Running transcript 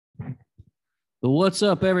Well, what's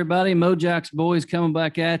up, everybody? Mojack's boys coming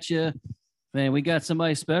back at you. Man, we got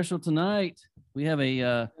somebody special tonight. We have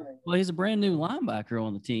well, he's a brand new linebacker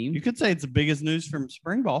on the team. You could say it's the biggest news from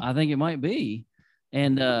spring ball. I think it might be.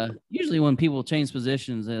 And usually when people change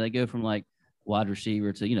positions, they go from like wide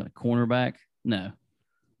receiver to, cornerback. No,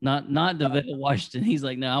 not DeVille Washington. He's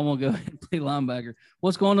like, no, I won't go and play linebacker.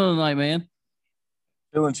 What's going on tonight, man?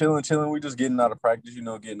 Chilling. We just getting out of practice,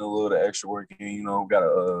 getting a little extra work in. We got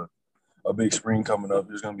a big spring coming up.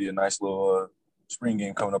 There's going to be a nice little spring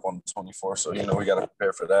game coming up on the 24th. So, we got to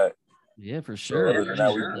prepare for that. Yeah, for sure. So other than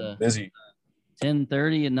that, we're busy.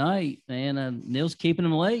 10:30 at night, man. Neil's keeping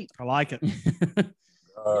him late. I like it.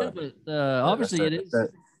 Obviously it is.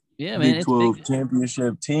 Yeah, man. Big 12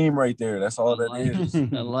 championship team right there. That's all that is. I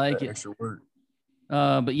like that it. Extra work.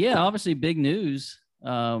 But yeah, obviously big news.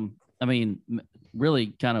 Really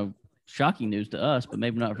kind of shocking news to us, but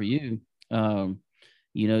maybe not for you.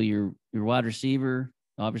 Your wide receiver,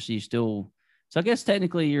 obviously still. So I guess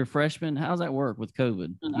technically you're a freshman. How does that work with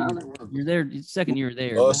COVID? You're there, second year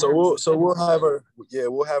there. We'll have our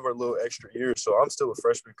little extra year. So I'm still a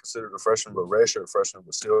freshman, considered a freshman, but redshirt freshman,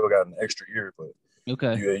 but still got an extra year. But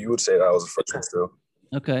okay, yeah, you would say that I was a freshman still.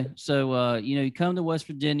 Okay, so you come to West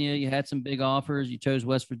Virginia. You had some big offers. You chose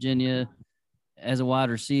West Virginia as a wide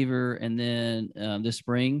receiver, and then this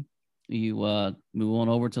spring you move on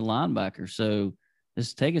over to linebacker. So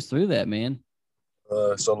just take us through that, man.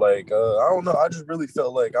 I don't know. I just really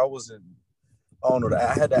felt like I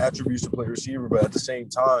had the attributes to play receiver, but at the same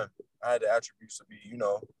time, I had the attributes to be,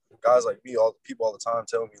 guys like me, people all the time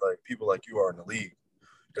tell me, like, people like you are in the league.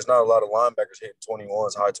 There's not a lot of linebackers hitting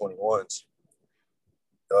 21s, high 21s,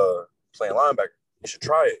 playing linebacker. You should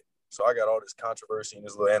try it. So I got all this controversy and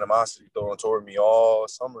this little animosity thrown toward me all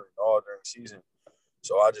summer and all during the season.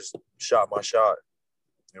 So I just shot my shot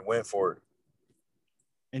and went for it.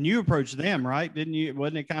 And you approached them, right? Didn't you?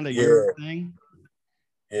 Wasn't it kind of your thing?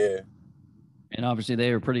 Yeah. And obviously they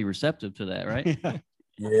were pretty receptive to that, right?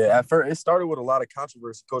 Yeah. At first, it started with a lot of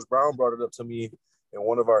controversy. Coach Brown brought it up to me in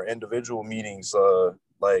one of our individual meetings, it was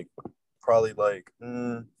like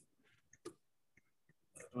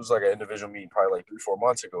an individual meeting probably like 3-4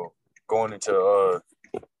 months ago, going into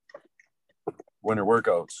winter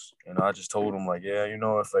workouts. And I just told him, like, yeah,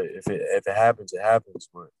 if it happens, it happens.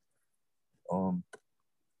 But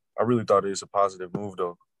I really thought it was a positive move,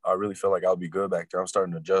 though. I really feel like I'll be good back there. I'm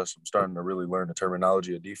starting to adjust. I'm starting to really learn the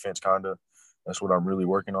terminology of defense, kind of. That's what I'm really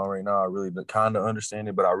working on right now. I really kind of understand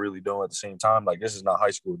it, but I really don't at the same time. Like, this is not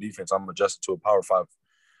high school defense. I'm adjusting to a Power 5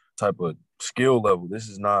 type of skill level. This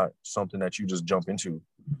is not something that you just jump into.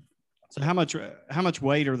 So how much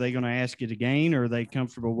weight are they going to ask you to gain, or are they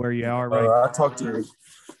comfortable where you are right I talked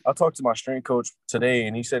to my strength coach today,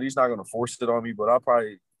 and he said he's not going to force it on me, but I'll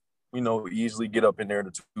probably – easily get up in there to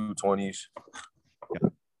 220s.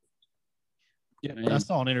 Yeah, I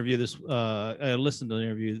saw an interview I listened to an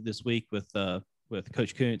interview this week with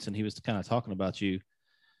Coach Kuntz, and he was kind of talking about you.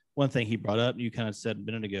 One thing he brought up, you kind of said a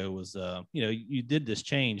minute ago, was you did this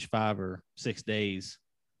change 5 or 6 days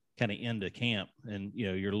kind of into camp, and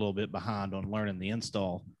you're a little bit behind on learning the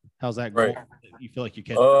install. How's that going? Right. You feel like you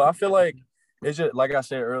catch? I feel like it's just, like I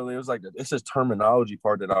said earlier, it was like it's this terminology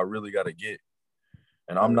part that I really got to get.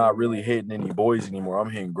 And I'm not really hitting any boys anymore. I'm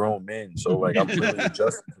hitting grown men. So, like, I'm really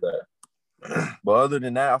adjusting to that. But other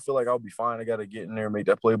than that, I feel like I'll be fine. I got to get in there and make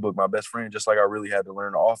that playbook my best friend, just like I really had to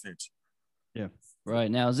learn the offense. Yeah.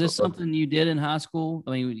 Right. Now, is this something you did in high school?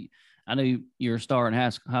 I mean, I know you're a star in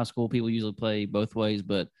high school. People usually play both ways.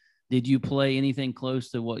 But did you play anything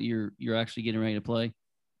close to what you're actually getting ready to play?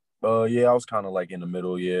 Yeah, I was kind of like in the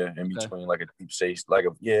middle, in between, like a deep safety, like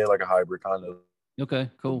a hybrid kind of. Okay,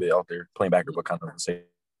 cool. Bit out there playing backer, but kind of the same.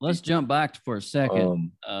 Let's jump back for a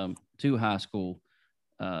second to high school.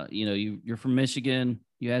 You're from Michigan.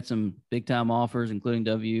 You had some big time offers, including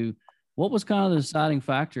W. What was kind of the deciding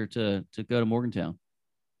factor to go to Morgantown?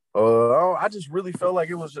 I just really felt like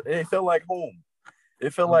it felt like home.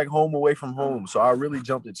 It felt like home away from home. So I really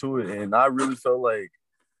jumped into it, and I really felt like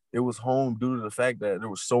it was home due to the fact that there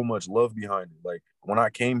was so much love behind it. Like, when I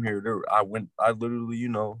came here, I literally,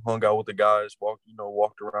 hung out with the guys,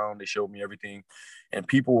 walked around. They showed me everything, and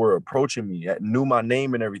people were approaching me, knew my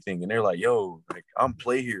name and everything. And they're like, yo, like, I'm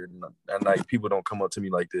play here. And like, people don't come up to me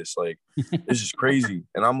like this. Like, this is crazy.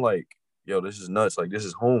 And I'm like, yo, this is nuts. Like, this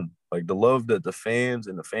is home. Like, the love that the fans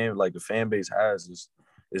and the fan base has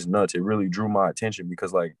is nuts. It really drew my attention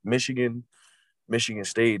because, like, Michigan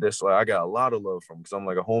State, that's like I got a lot of love from because I'm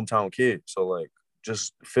like a hometown kid. So, like,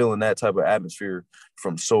 just feeling that type of atmosphere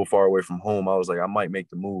from so far away from home, I was like, I might make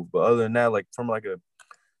the move. But other than that, like from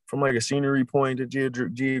a scenery point, a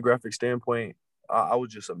geographic standpoint, I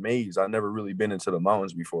was just amazed. I never really been into the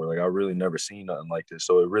mountains before. Like I really never seen nothing like this.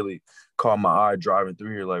 So it really caught my eye driving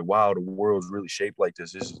through here. Like, wow, the world's really shaped like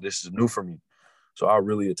this. This is new for me. So I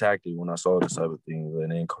really attacked it when I saw this type of thing.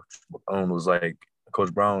 And then Coach Brown was like,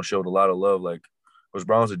 Coach Brown showed a lot of love. Like Coach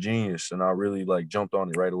Brown's a genius, and I really like jumped on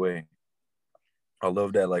it right away. I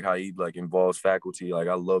love that, like how he like involves faculty. Like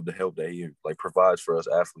I love the help that he like provides for us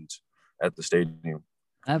athletes at the stadium.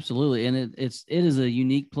 Absolutely. And it is a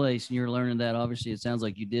unique place, and you're learning that. Obviously, it sounds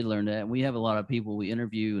like you did learn that. And we have a lot of people we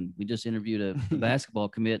interview, and we just interviewed a basketball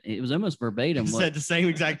commit. It was almost verbatim. Said the same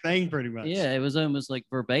exact thing pretty much. Yeah, it was almost like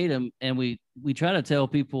verbatim. And we try to tell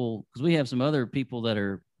people, because we have some other people that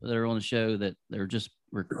are on the show that they're just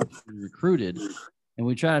recruited. And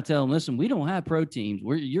we try to tell them, listen, we don't have pro teams.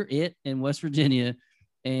 You're it in West Virginia.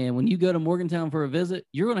 And when you go to Morgantown for a visit,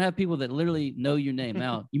 you're going to have people that literally know your name.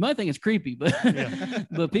 Now, you might think it's creepy, but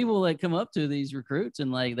but people that come up to these recruits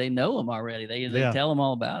and like they know them already. They tell them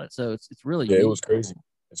all about it. So it's really unique. It was crazy.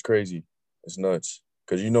 It's crazy. It's nuts.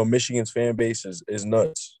 Because Michigan's fan base is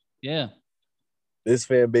nuts. Yeah. This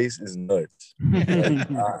fan base is nuts. Like,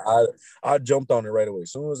 I jumped on it right away.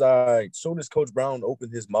 As soon as Coach Brown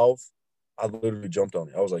opened his mouth, I literally jumped on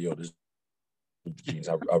it. I was like, yo, this is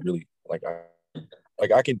I really like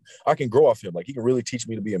I can grow off him. Like he can really teach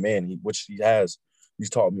me to be a man, which he has. He's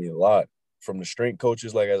taught me a lot from the strength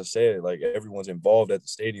coaches. Like, as I said, like everyone's involved at the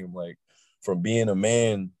stadium, like from being a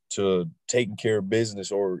man to taking care of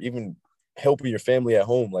business or even helping your family at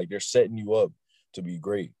home. Like they're setting you up to be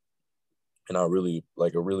great. And I really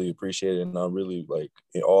appreciate it. And I'm really like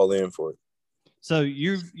all in for it. So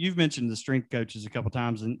you've mentioned the strength coaches a couple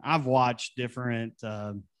times, and I've watched different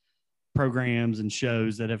programs and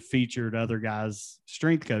shows that have featured other guys,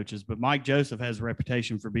 strength coaches, but Mike Joseph has a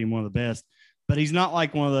reputation for being one of the best, but he's not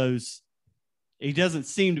like one of those, he doesn't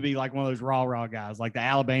seem to be like one of those raw guys, like the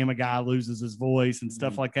Alabama guy loses his voice and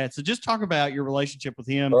stuff like that. So just talk about your relationship with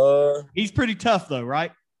him. He's pretty tough though,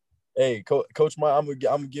 right? Hey, Coach Mike, I'm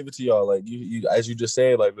gonna give it to y'all. Like you as you just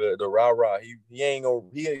said, like the rah,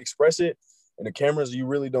 he express it in the cameras. You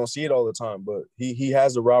really don't see it all the time, but he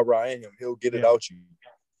has the rah in him. He'll get it out you.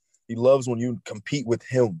 He loves when you compete with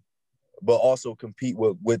him, but also compete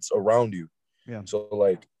with what's around you. Yeah. So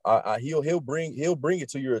like, he'll bring it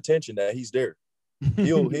to your attention that he's there.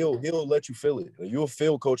 He'll let you feel it. You'll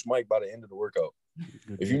feel Coach Mike by the end of the workout.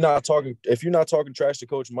 If you're not talking trash to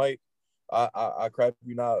Coach Mike, I crap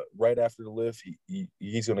you not right after the lift.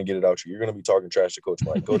 He's gonna get it out you. You're gonna be talking trash to Coach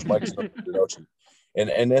Mike. Coach Mike is gonna get it out you.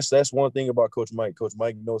 And that's one thing about Coach Mike. Coach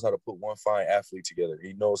Mike knows how to put one fine athlete together.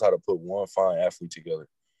 He knows how to put one fine athlete together.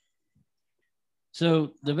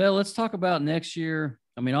 So, DeVell, let's talk about next year.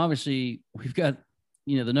 I mean, obviously, we've got,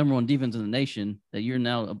 the number one defense in the nation that you're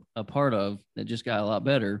now a part of that just got a lot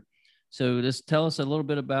better. So just tell us a little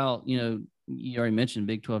bit about, you already mentioned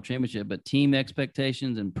Big 12 championship, but team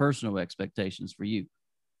expectations and personal expectations for you.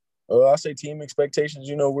 I say team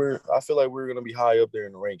expectations, I feel like we're going to be high up there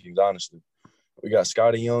in the rankings, honestly. We got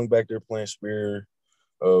Scotty Young back there playing spear.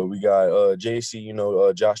 We got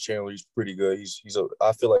JC, Josh Chandler. He's pretty good.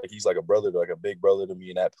 I feel like he's like a brother, like a big brother to me,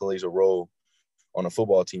 and that plays a role on a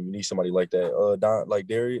football team. You need somebody like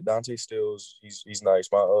that. Dante Stills, he's nice.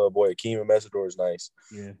 My boy Akeem Messador is nice.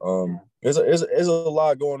 Yeah. There's a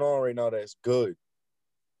lot going on right now that's good,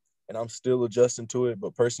 and I'm still adjusting to it.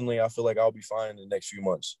 But personally, I feel like I'll be fine in the next few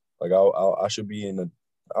months. Like I should be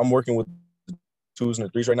I'm working with the 2s and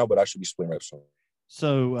the 3s right now, but I should be splitting reps soon.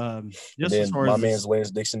 So just as far my as man's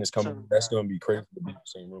Lance Dixon is coming, that's going to be crazy to be in the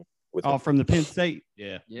same room with him. From the Penn State.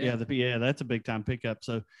 Yeah, that's a big time pickup.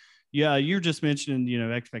 So yeah, you're just mentioning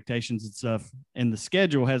expectations and stuff, and the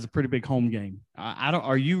schedule has a pretty big home game.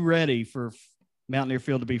 Are you ready for Mountaineer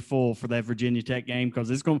Field to be full for that Virginia Tech game? Because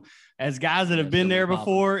it's going, as guys that have been there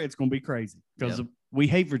before, it's going to be crazy because we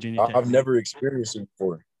hate Virginia Tech. I've never experienced it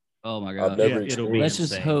before. Oh my God! Let's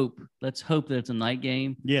just hope. Let's hope that it's a night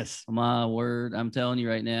game. Yes. My word, I'm telling you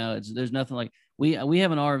right now, there's nothing like we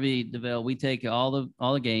have an RV, DeVell. We take all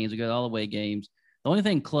the games. We go to all the away games. The only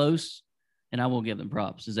thing close, and I will give them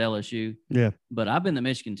props, is LSU. Yeah. But I've been to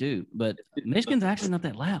Michigan too. But Michigan's actually not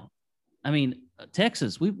that loud. I mean,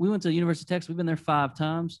 Texas. We went to the University of Texas. We've been there 5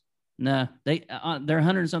 times. Nah, they're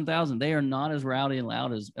 100 and some thousand. They are not as rowdy and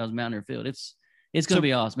loud as Mountaineer Field. It's going to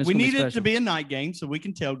be awesome. We need it to be a night game so we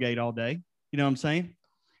can tailgate all day. You know what I'm saying?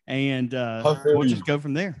 And we'll just go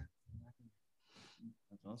from there.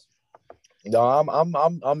 That's awesome.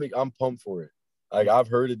 No, I'm pumped for it. Like I've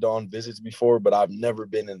heard it on visits before, but I've never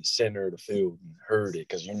been in the center of the field and heard it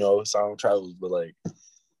because sound travels. But like,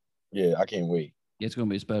 yeah, I can't wait. It's going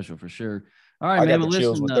to be special for sure. All right, man. Got the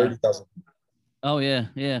chills with 30,000. Oh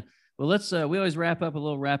yeah. Well, let's. We always wrap up a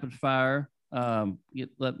little rapid fire.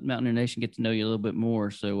 let Mountaineer Nation get to know you a little bit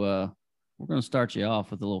more. So we're going to start you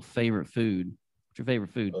off with a little favorite food. What's your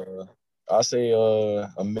favorite food? I say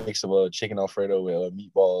a mix of chicken Alfredo with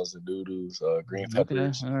meatballs and noodles, green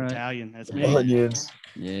peppers, All right. Italian. That's me. onions.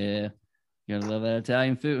 Yeah, you gotta love that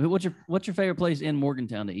Italian food. What's your favorite place in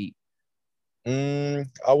Morgantown to eat? I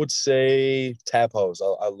would say Tap House.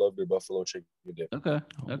 I love their buffalo chicken dip. Okay.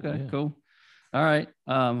 Cool. All right.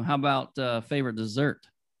 How about favorite dessert?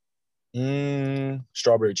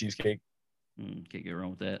 Strawberry cheesecake. Can't go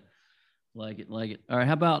wrong with that. Like it. All right.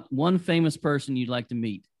 How about one famous person you'd like to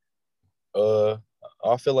meet? I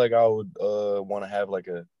feel like I would want to have like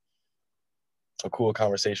a cool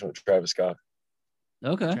conversation with Travis Scott.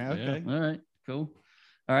 Okay. Okay. All right. Cool.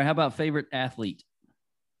 All right. How about favorite athlete?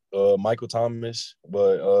 Michael Thomas,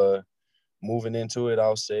 but moving into it,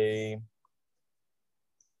 I'll say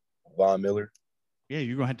Von Miller. Yeah,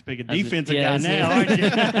 you're gonna have to pick a That's it. defensive Yeah, guy that's now, it.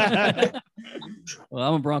 aren't you? Well,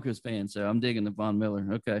 I'm a Broncos fan, so I'm digging the Von Miller.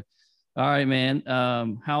 Okay. All right, man.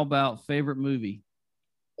 How about favorite movie?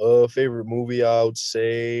 Favorite movie, I would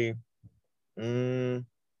say, I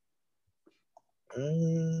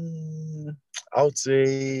would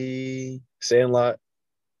say Sandlot.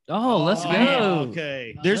 Oh, let's go. man,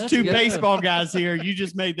 okay. There's Let's two go. baseball guys here. You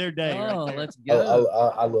just made their day. Oh, right there. let's I, go.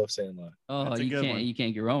 I love Sandlot. Oh, That's a good one. you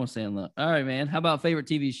can't get wrong with Sandlot. All right, man. How about favorite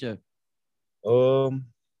TV show? I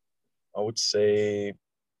would say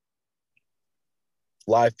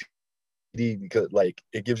Live PD because like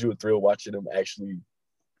it gives you a thrill watching them actually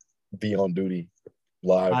be on duty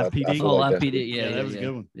live. Live PD? feel Oh, like Live that's- PD. Yeah, that was a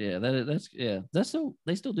good one. Yeah, that's still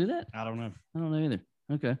they still do that? I don't know. I don't know either.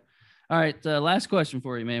 Okay. All right. Last question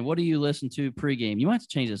for you, man. What do you listen to pregame? You might have to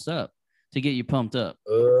change this up to get you pumped up.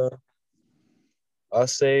 I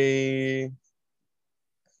say,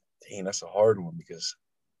 dang, that's a hard one because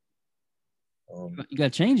You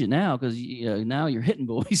got to change it now because now you're hitting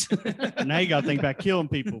boys. Now you got to think about killing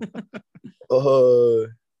people. I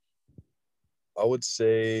would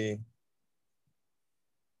say,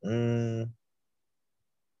 Dreams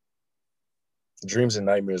and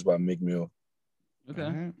Nightmares by Meek Mill. Okay.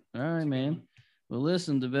 All right. All right, man. Well,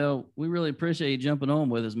 listen, DeVille, we really appreciate you jumping on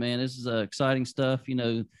with us, man. This is exciting stuff. You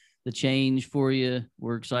know, the change for you.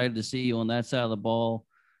 We're excited to see you on that side of the ball.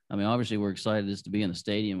 I mean, obviously, we're excited just to be in the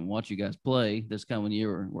stadium and watch you guys play this coming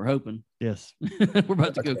year. We're hoping. Yes. We're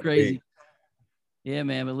about to go That's crazy. great. Yeah,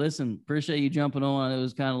 man. But listen, appreciate you jumping on. It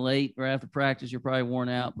was kind of late right after practice. You're probably worn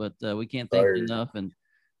out, but we can't thank you Sorry. enough. And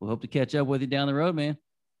we'll hope to catch up with you down the road, man.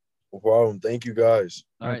 No problem. Thank you guys.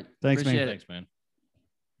 All right. Thanks, man. Appreciate it. Thanks, man.